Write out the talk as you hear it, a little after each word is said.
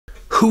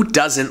Who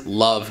doesn't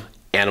love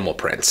animal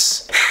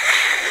prints?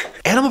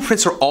 Animal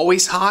prints are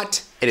always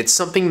hot, and it's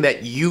something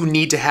that you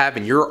need to have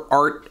in your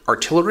art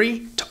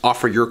artillery to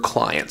offer your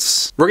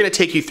clients. We're gonna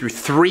take you through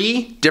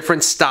 3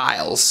 different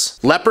styles: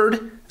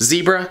 leopard,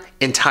 zebra,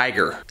 and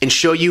tiger, and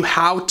show you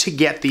how to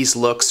get these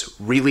looks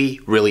really,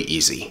 really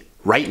easy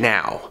right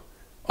now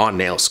on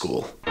Nail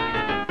School.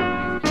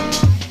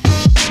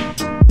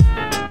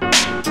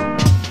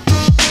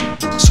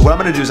 So what I'm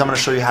gonna do is I'm gonna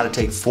show you how to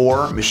take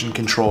 4 mission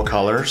control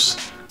colors: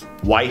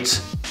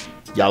 white,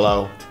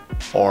 yellow,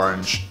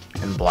 orange,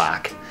 and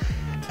black.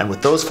 And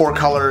with those 4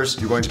 colors,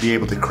 you're going to be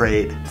able to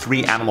create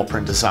 3 animal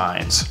print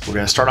designs. We're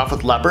gonna start off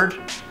with leopard,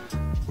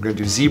 we're gonna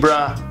do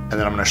zebra, and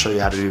then I'm gonna show you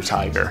how to do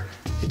tiger.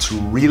 It's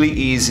really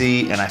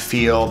easy, and I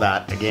feel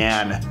that,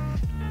 again,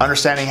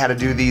 understanding how to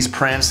do these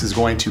prints is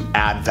going to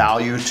add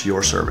value to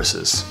your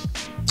services.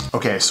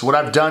 Okay, so what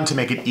I've done to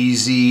make it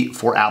easy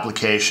for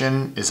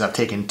application is I've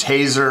taken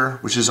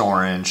Taser, which is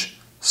orange,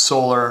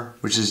 Solar,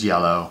 which is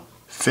yellow,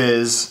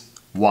 Fizz,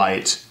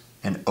 white,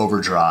 and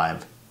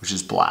Overdrive, which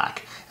is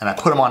black. And I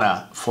put them on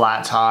a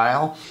flat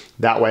tile.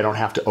 That way I don't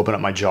have to open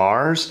up my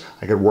jars.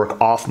 I could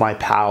work off my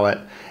palette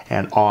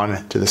and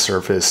on to the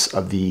surface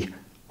of the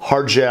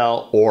hard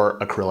gel or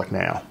acrylic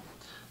nail.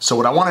 So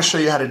what I want to show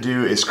you how to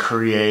do is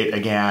create,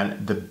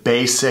 again, the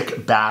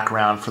basic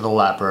background for the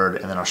leopard,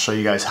 and then I'll show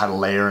you guys how to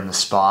layer in the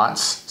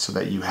spots so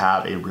that you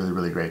have a really,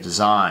 really great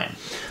design.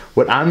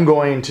 What I'm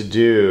going to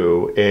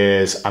do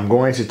is I'm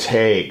going to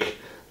take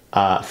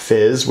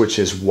Fizz, which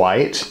is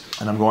white,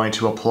 and I'm going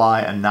to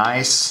apply a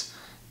nice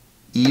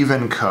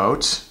even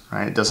coat,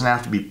 right? It doesn't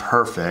have to be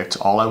perfect.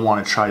 All I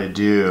want to try to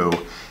do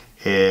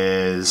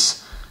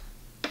is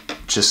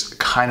just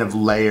kind of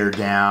layer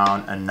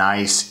down a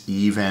nice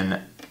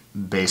even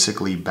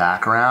basically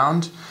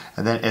background.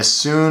 And then as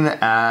soon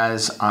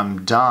as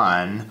I'm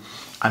done,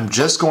 I'm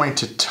just going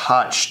to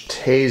touch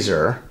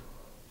Taser,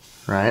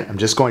 right? I'm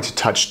just going to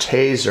touch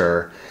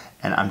Taser,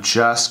 and I'm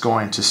just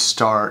going to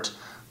start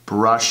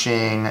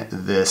brushing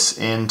this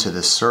into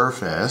the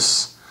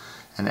surface.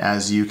 And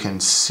as you can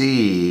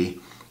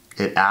see,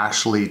 it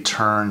actually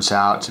turns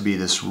out to be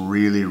this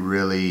really,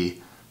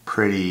 really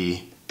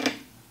pretty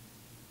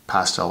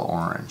pastel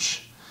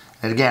orange.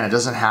 And again, it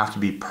doesn't have to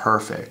be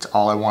perfect.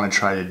 All I want to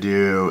try to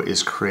do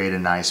is create a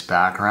nice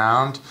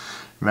background.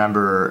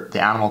 Remember,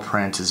 the animal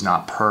print is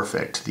not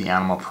perfect. The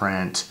animal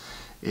print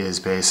is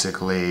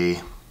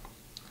basically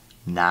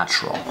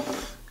natural.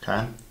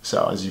 Okay,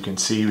 so as you can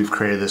see, we've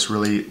created this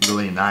really,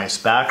 really nice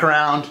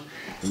background.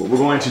 And what we're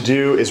going to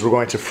do is we're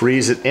going to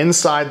freeze it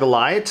inside the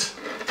light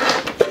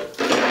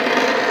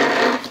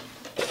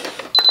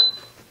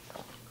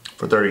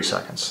for 30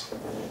 seconds.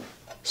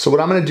 So what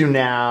I'm going to do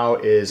now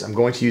is I'm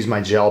going to use my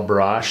gel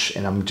brush,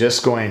 and I'm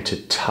just going to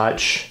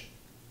touch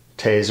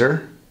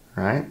Taser,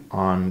 right,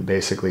 on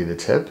basically the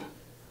tip.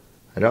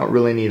 I don't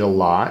really need a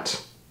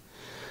lot,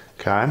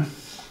 okay?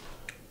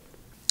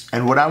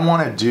 And what I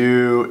want to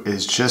do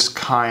is just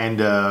kind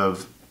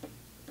of,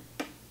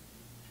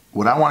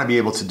 what I want to be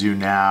able to do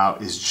now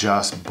is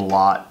just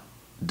blot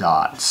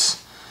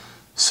dots.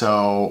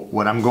 So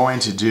what I'm going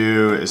to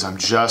do is I'm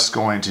just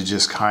going to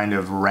just kind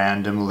of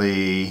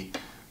randomly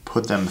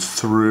put them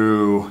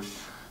through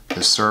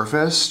the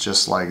surface,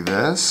 just like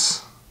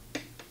this,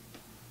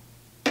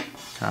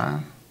 okay?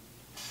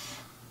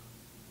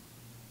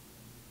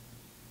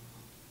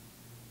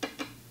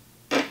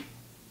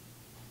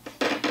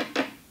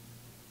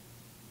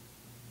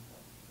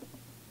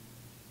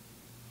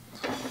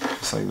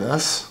 Just like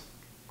this,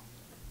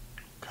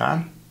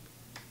 okay?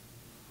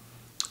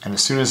 And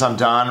as soon as I'm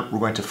done, we're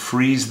going to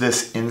freeze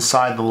this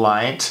inside the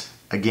light,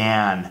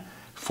 again,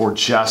 for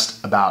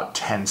just about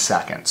 10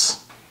 seconds.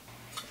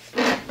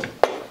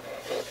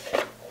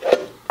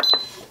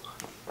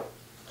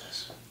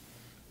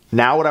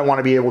 Now what I want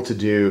to be able to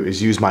do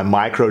is use my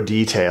micro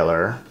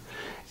detailer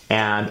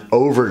and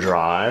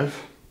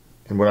overdrive,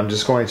 and what I'm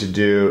just going to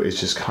do is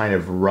just kind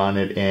of run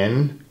it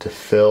in to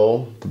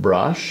fill the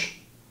brush,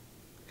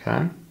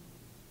 okay?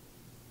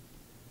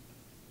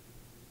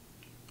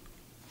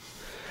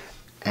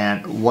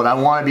 And what I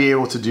want to be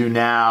able to do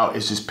now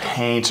is just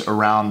paint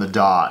around the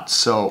dots.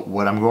 So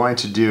what I'm going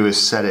to do is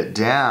set it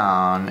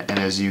down, and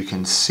as you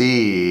can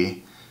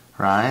see,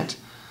 right,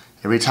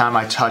 every time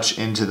I touch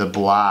into the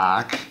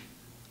black,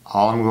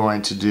 all I'm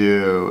going to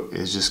do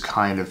is just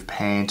kind of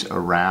paint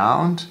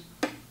around,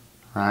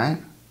 right?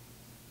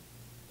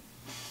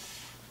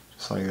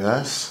 Just like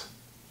this.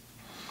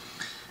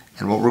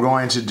 And what we're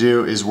going to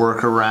do is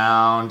work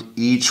around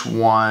each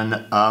one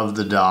of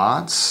the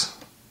dots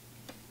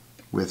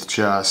with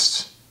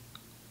just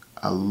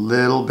a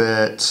little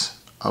bit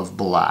of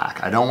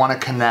black. I don't want to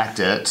connect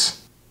it.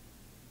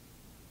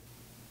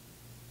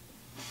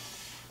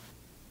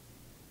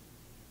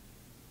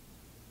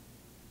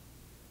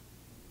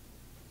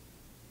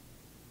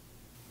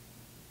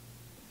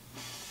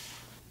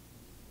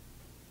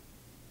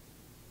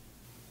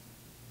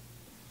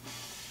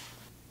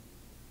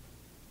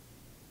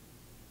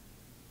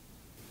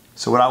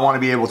 So what I want to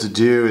be able to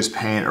do is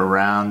paint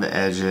around the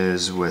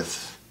edges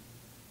with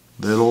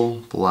little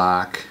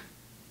black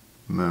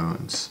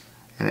moons.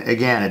 And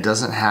again, it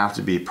doesn't have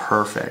to be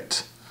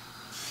perfect.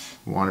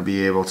 You want to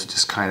be able to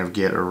just kind of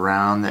get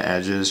around the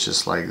edges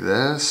just like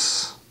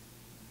this.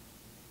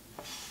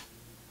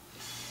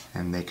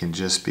 And they can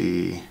just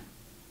be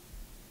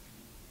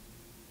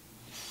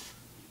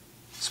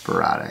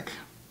sporadic.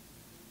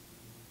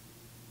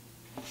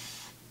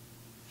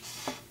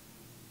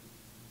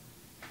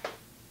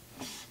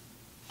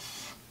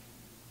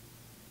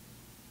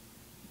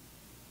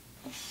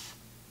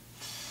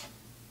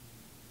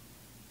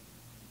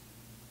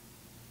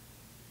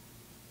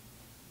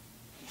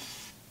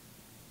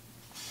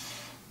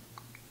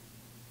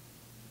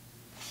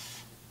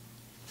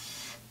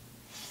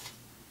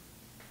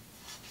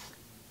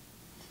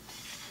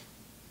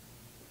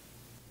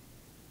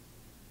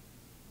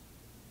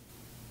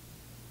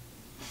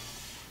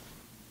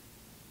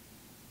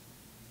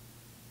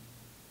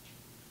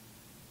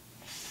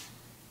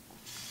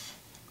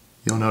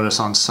 You'll notice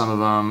on some of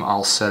them,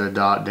 I'll set a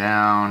dot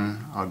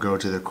down, I'll go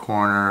to the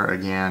corner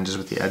again, just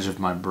with the edge of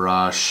my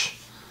brush,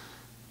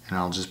 and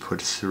I'll just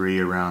put 3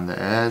 around the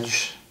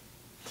edge.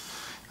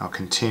 I'll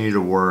continue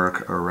to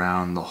work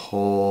around the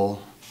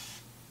whole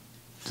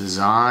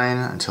design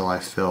until I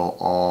fill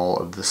all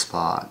of the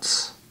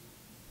spots.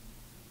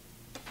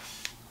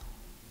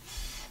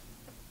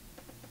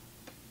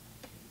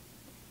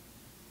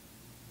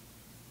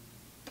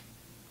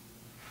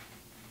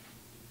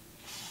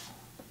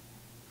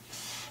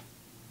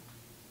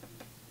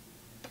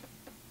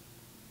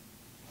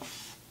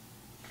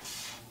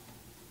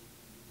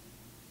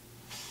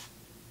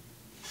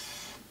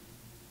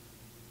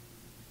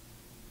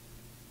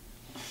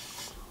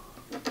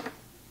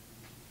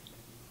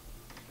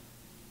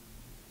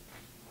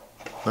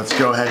 Let's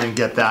go ahead and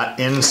get that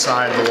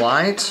inside the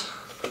light.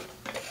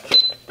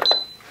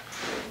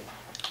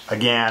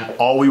 Again,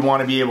 all we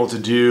want to be able to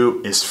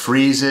do is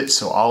freeze it,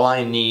 so all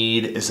I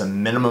need is a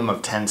minimum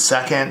of 10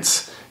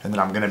 seconds, and then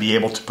I'm going to be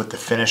able to put the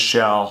finished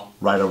shell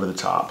right over the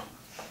top.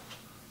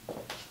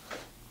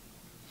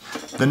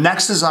 The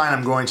next design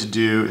I'm going to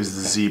do is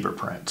the zebra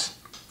print.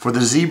 For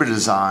the zebra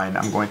design,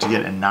 I'm going to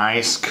get a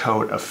nice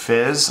coat of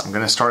fizz. I'm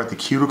going to start at the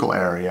cuticle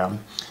area,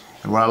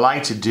 and what I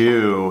like to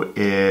do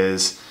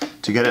is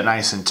to get it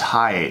nice and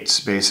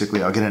tight.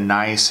 Basically, I'll get a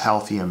nice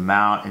healthy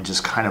amount and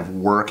just kind of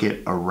work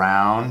it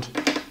around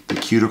the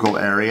cuticle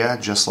area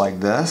just like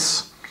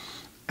this.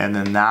 And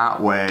then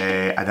that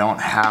way I don't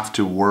have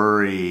to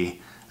worry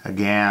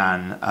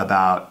again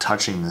about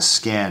touching the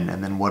skin.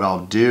 And then what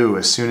I'll do,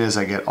 as soon as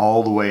I get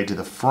all the way to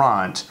the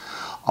front,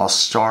 I'll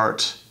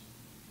start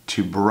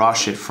to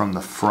brush it from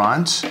the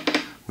front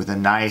with a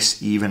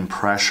nice even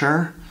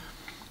pressure.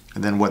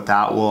 And then what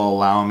that will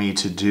allow me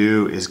to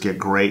do is get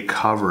great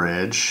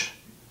coverage,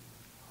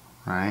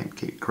 right?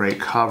 Get great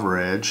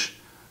coverage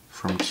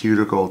from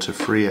cuticle to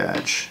free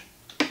edge.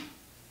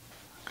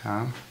 Okay.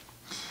 And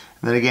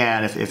then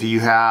again, if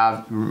you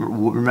have,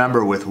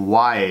 remember with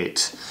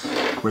white,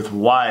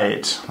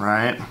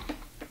 right?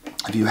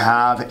 If you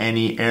have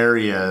any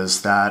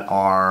areas that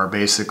are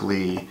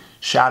basically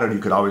shadowed, you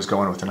could always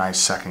go in with a nice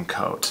second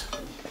coat.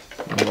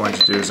 What I'm going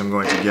to do is I'm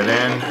going to get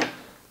in,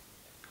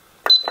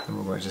 and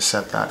we're going to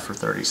set that for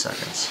 30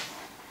 seconds.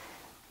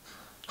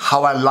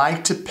 How I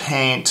like to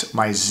paint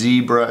my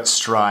zebra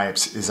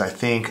stripes is I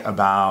think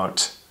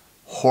about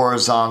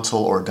horizontal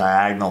or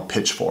diagonal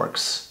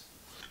pitchforks.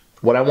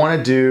 What I want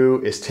to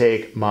do is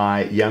take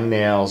my Young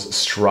Nails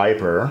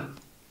striper,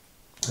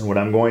 and what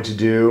I'm going to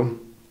do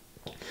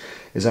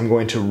is I'm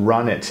going to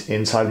run it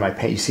inside my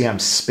paint. You see I'm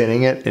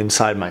spinning it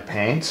inside my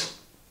paint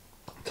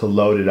to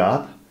load it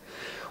up.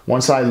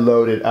 Once I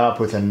load it up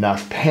with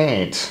enough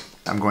paint,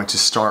 I'm going to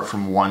start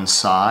from one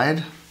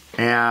side,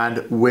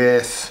 and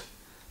with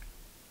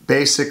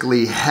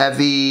basically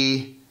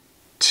heavy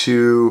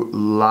to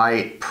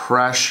light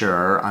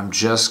pressure, I'm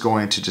just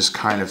going to just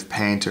kind of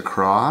paint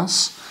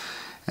across.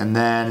 And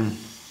then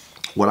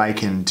what I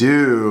can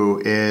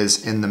do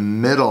is in the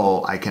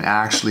middle, I can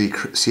actually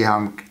see how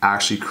I'm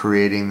actually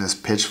creating this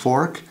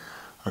pitchfork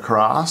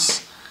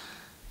across.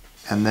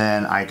 And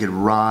then I could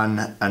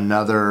run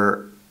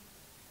another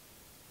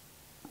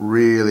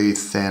really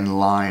thin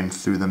line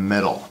through the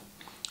middle.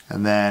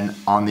 And then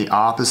on the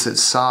opposite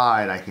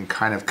side, I can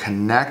kind of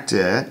connect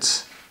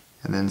it,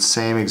 and then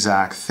same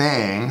exact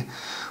thing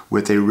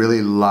with a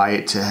really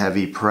light to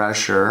heavy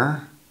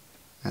pressure,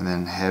 and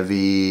then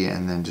heavy,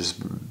 and then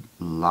just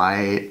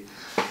light,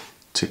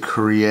 to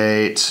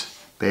create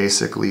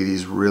basically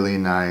these really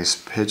nice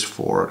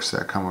pitchforks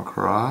that come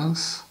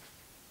across.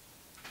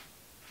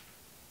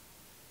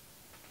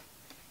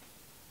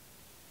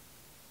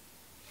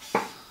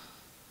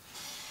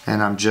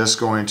 And I'm just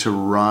going to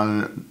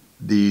run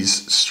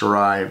these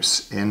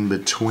stripes in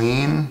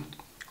between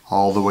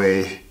all the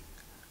way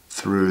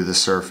through the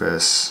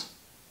surface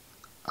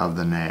of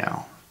the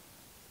nail.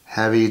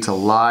 Heavy to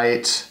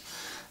light,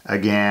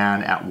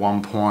 again at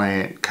one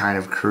point kind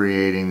of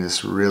creating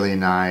this really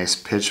nice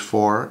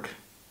pitchfork.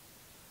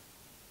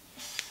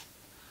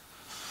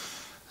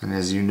 And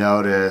as you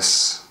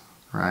notice,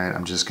 right,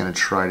 I'm just going to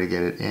try to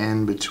get it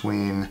in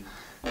between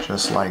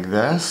just like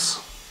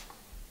this.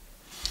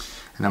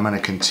 And I'm going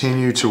to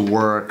continue to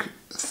work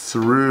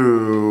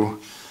through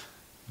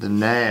the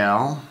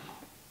nail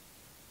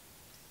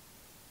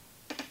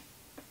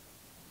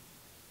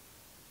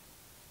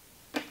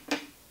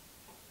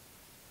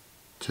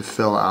to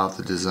fill out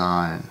the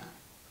design.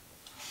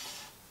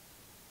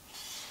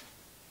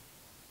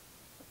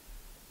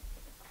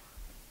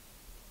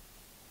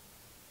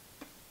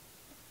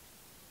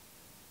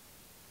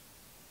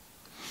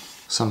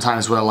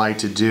 Sometimes what I like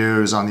to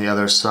do is on the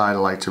other side I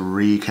like to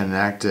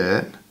reconnect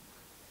it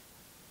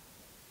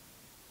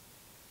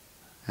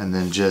and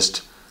then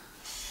just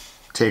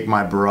take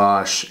my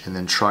brush and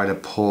then try to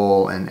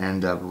pull and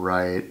end up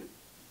right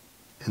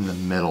in the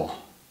middle.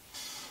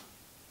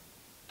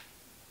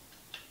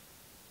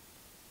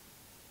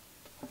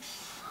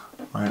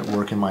 Right,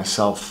 working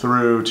myself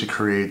through to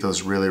create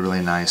those really,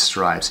 really nice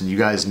stripes. And you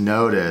guys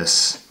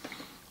notice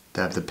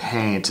that the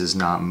paint is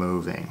not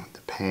moving.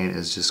 The paint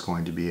is just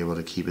going to be able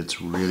to keep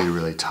its really,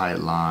 really tight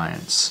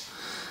lines.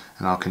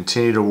 And I'll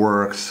continue to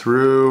work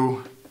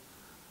through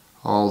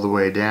all the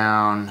way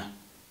down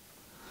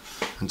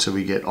until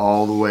we get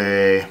all the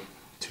way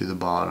to the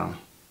bottom.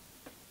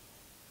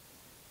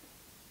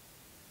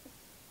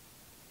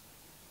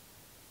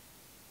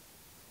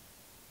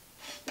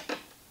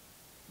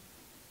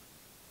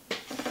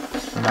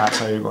 And that's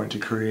how you're going to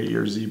create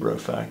your zebra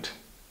effect.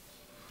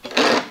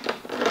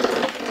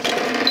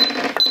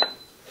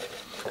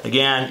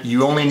 Again,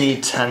 you only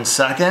need 10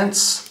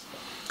 seconds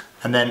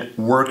and then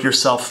work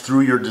yourself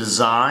through your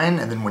design,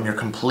 and then when you're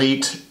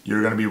complete,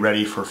 you're going to be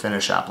ready for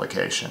finish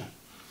application.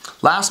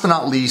 Last but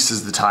not least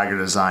is the tiger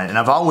design, and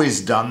I've always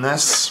done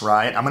this,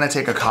 right? I'm going to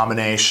take a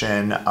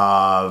combination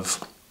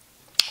of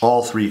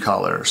all three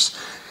colors,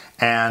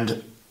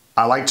 and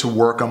I like to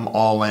work them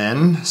all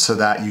in so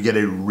that you get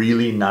a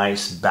really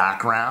nice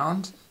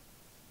background.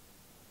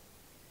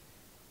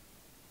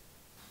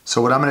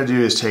 So what I'm going to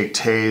do is take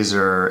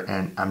Taser,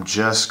 and I'm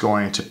just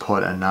going to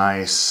put a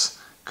nice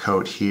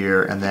coat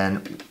here, and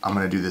then I'm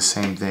going to do the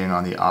same thing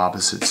on the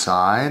opposite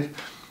side,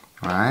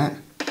 right?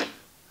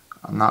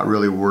 I'm not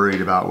really worried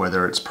about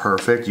whether it's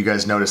perfect. You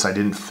guys notice I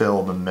didn't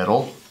fill the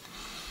middle.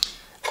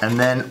 And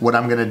then what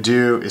I'm going to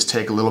do is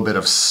take a little bit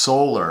of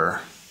Solar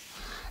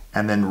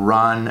and then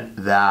run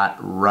that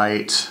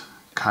right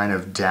kind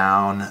of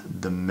down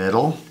the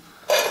middle.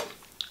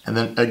 And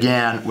then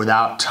again,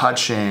 without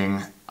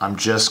touching, I'm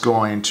just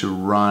going to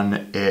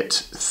run it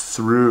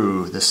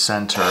through the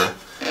center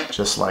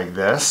just like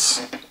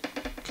this,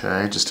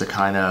 okay, just to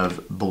kind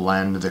of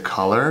blend the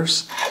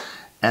colors.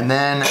 And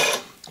then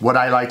what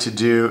I like to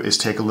do is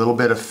take a little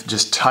bit of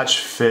just touch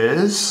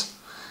fizz,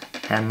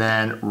 and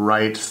then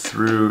right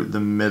through the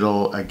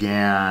middle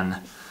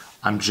again,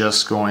 I'm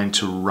just going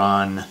to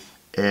run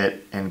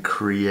it and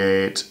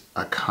create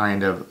a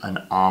kind of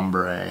an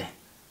ombre,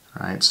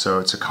 right? So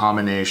it's a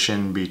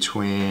combination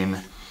between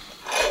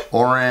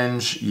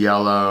orange,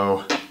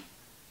 yellow.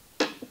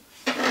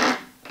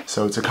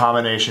 So it's a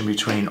combination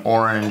between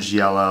orange,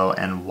 yellow,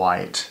 and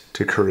white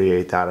to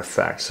create that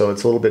effect. So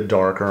it's a little bit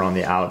darker on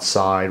the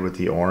outside with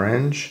the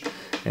orange.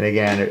 And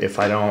again, if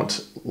I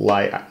don't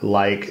like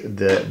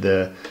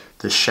the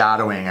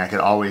shadowing, I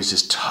could always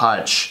just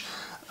touch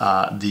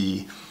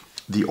the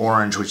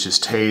orange, which is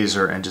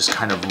Taser, and just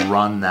kind of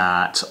run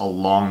that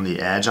along the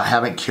edge. I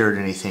haven't cured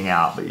anything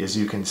out, but as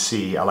you can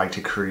see, I like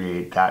to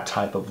create that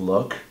type of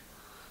look,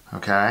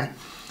 okay?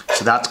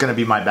 So that's gonna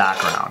be my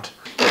background.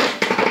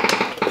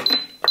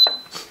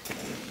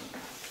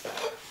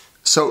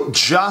 So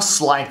just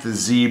like the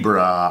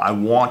zebra, I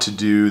want to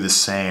do the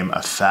same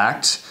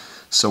effect.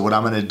 So what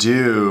I'm gonna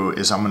do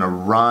is I'm gonna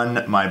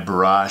run my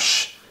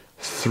brush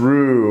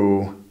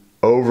through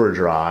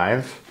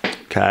overdrive,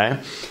 okay?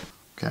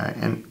 Okay,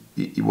 and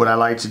what I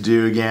like to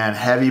do, again,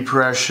 heavy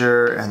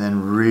pressure and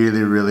then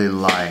really, really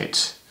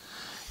light.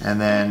 And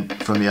then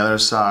from the other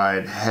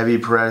side, heavy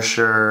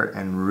pressure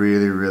and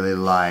really, really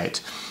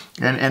light.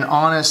 And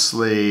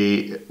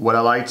honestly, what I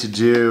like to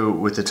do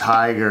with the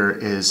tiger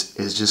is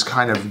just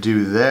kind of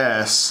do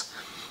this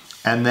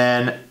and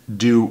then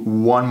do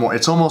one more.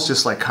 It's almost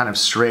just like kind of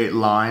straight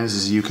lines,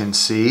 as you can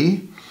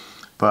see,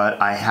 but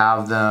I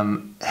have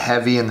them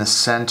heavy in the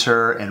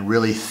center and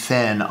really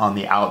thin on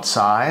the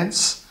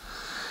outsides.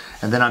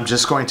 And then I'm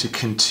just going to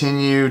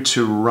continue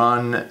to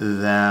run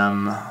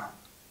them,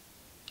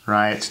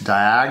 right,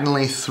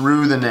 diagonally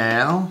through the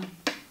nail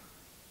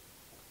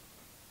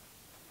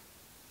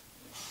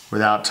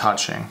without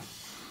touching.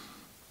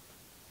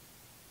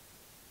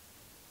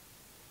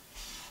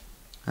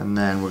 And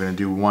then we're going to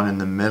do one in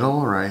the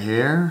middle right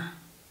here.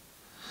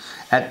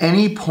 At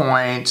any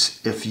point,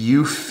 if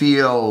you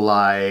feel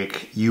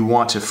like you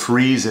want to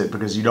freeze it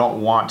because you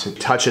don't want to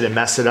touch it and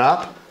mess it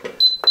up,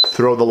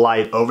 throw the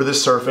light over the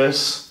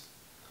surface.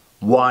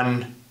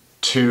 1,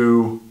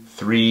 2,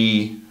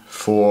 3,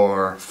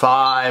 4,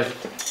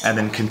 5, and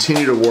then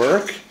continue to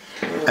work.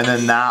 And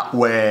then that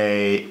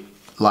way,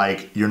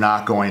 like, you're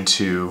not going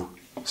to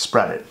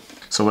spread it.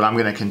 So what I'm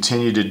going to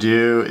continue to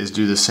do is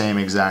do the same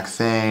exact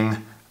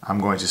thing. I'm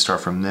going to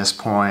start from this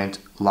point,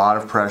 a lot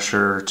of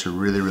pressure to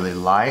really, really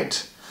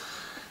light.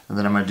 And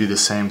then I'm going to do the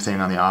same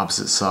thing on the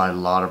opposite side. A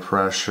lot of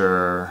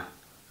pressure,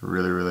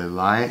 really, really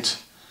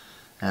light.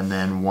 And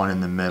then one in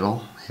the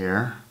middle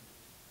here.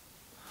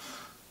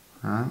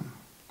 All right.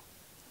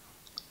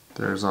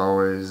 There's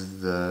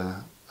always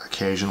the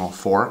occasional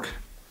fork.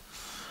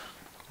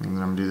 And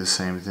then I'm going to do the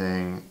same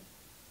thing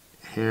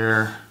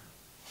here.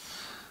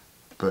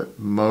 But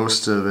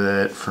most of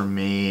it for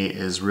me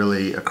is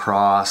really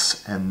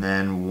across and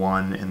then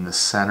one in the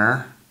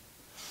center.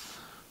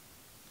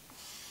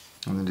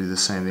 I'm going to do the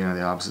same thing on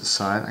the opposite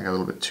side. I got a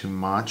little bit too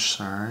much,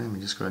 sorry. Let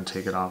me just go ahead and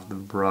take it off the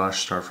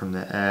brush, start from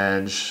the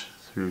edge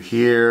through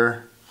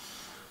here.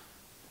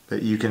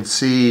 But you can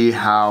see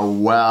how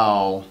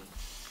well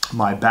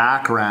my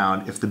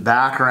background, if the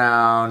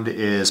background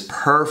is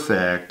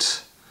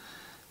perfect,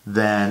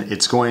 then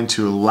it's going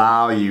to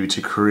allow you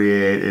to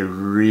create a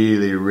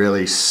really,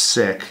 really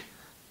sick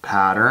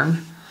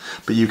pattern.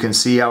 But you can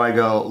see how I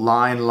go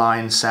line,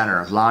 line,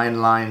 center,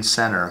 line, line,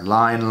 center,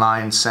 line,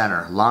 line,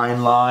 center,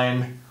 line,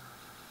 line,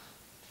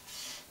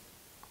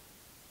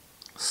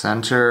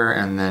 center,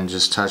 and then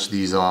just touch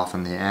these off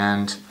in the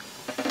end.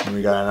 And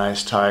we got a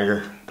nice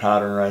tiger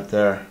pattern right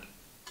there.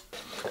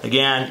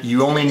 Again,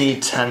 you only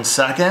need 10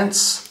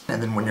 seconds,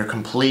 and then when you're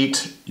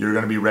complete, you're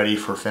going to be ready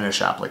for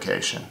finish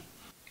application.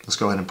 Let's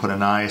go ahead and put a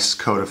nice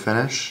coat of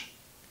finish.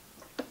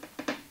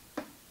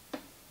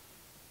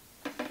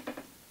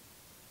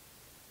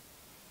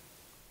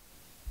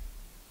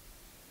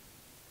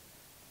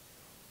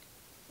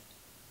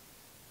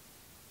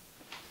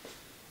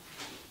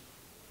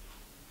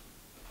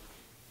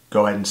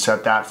 Go ahead and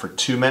set that for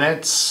 2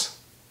 minutes.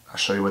 I'll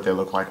show you what they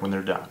look like when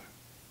they're done.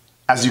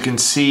 As you can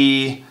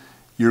see,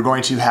 you're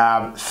going to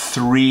have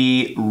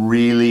 3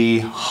 really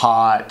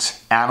hot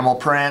animal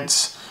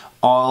prints.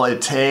 All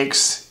it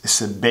takes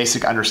is a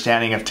basic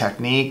understanding of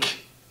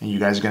technique, and you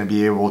guys are going to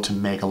be able to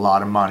make a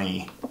lot of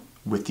money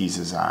with these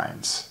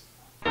designs.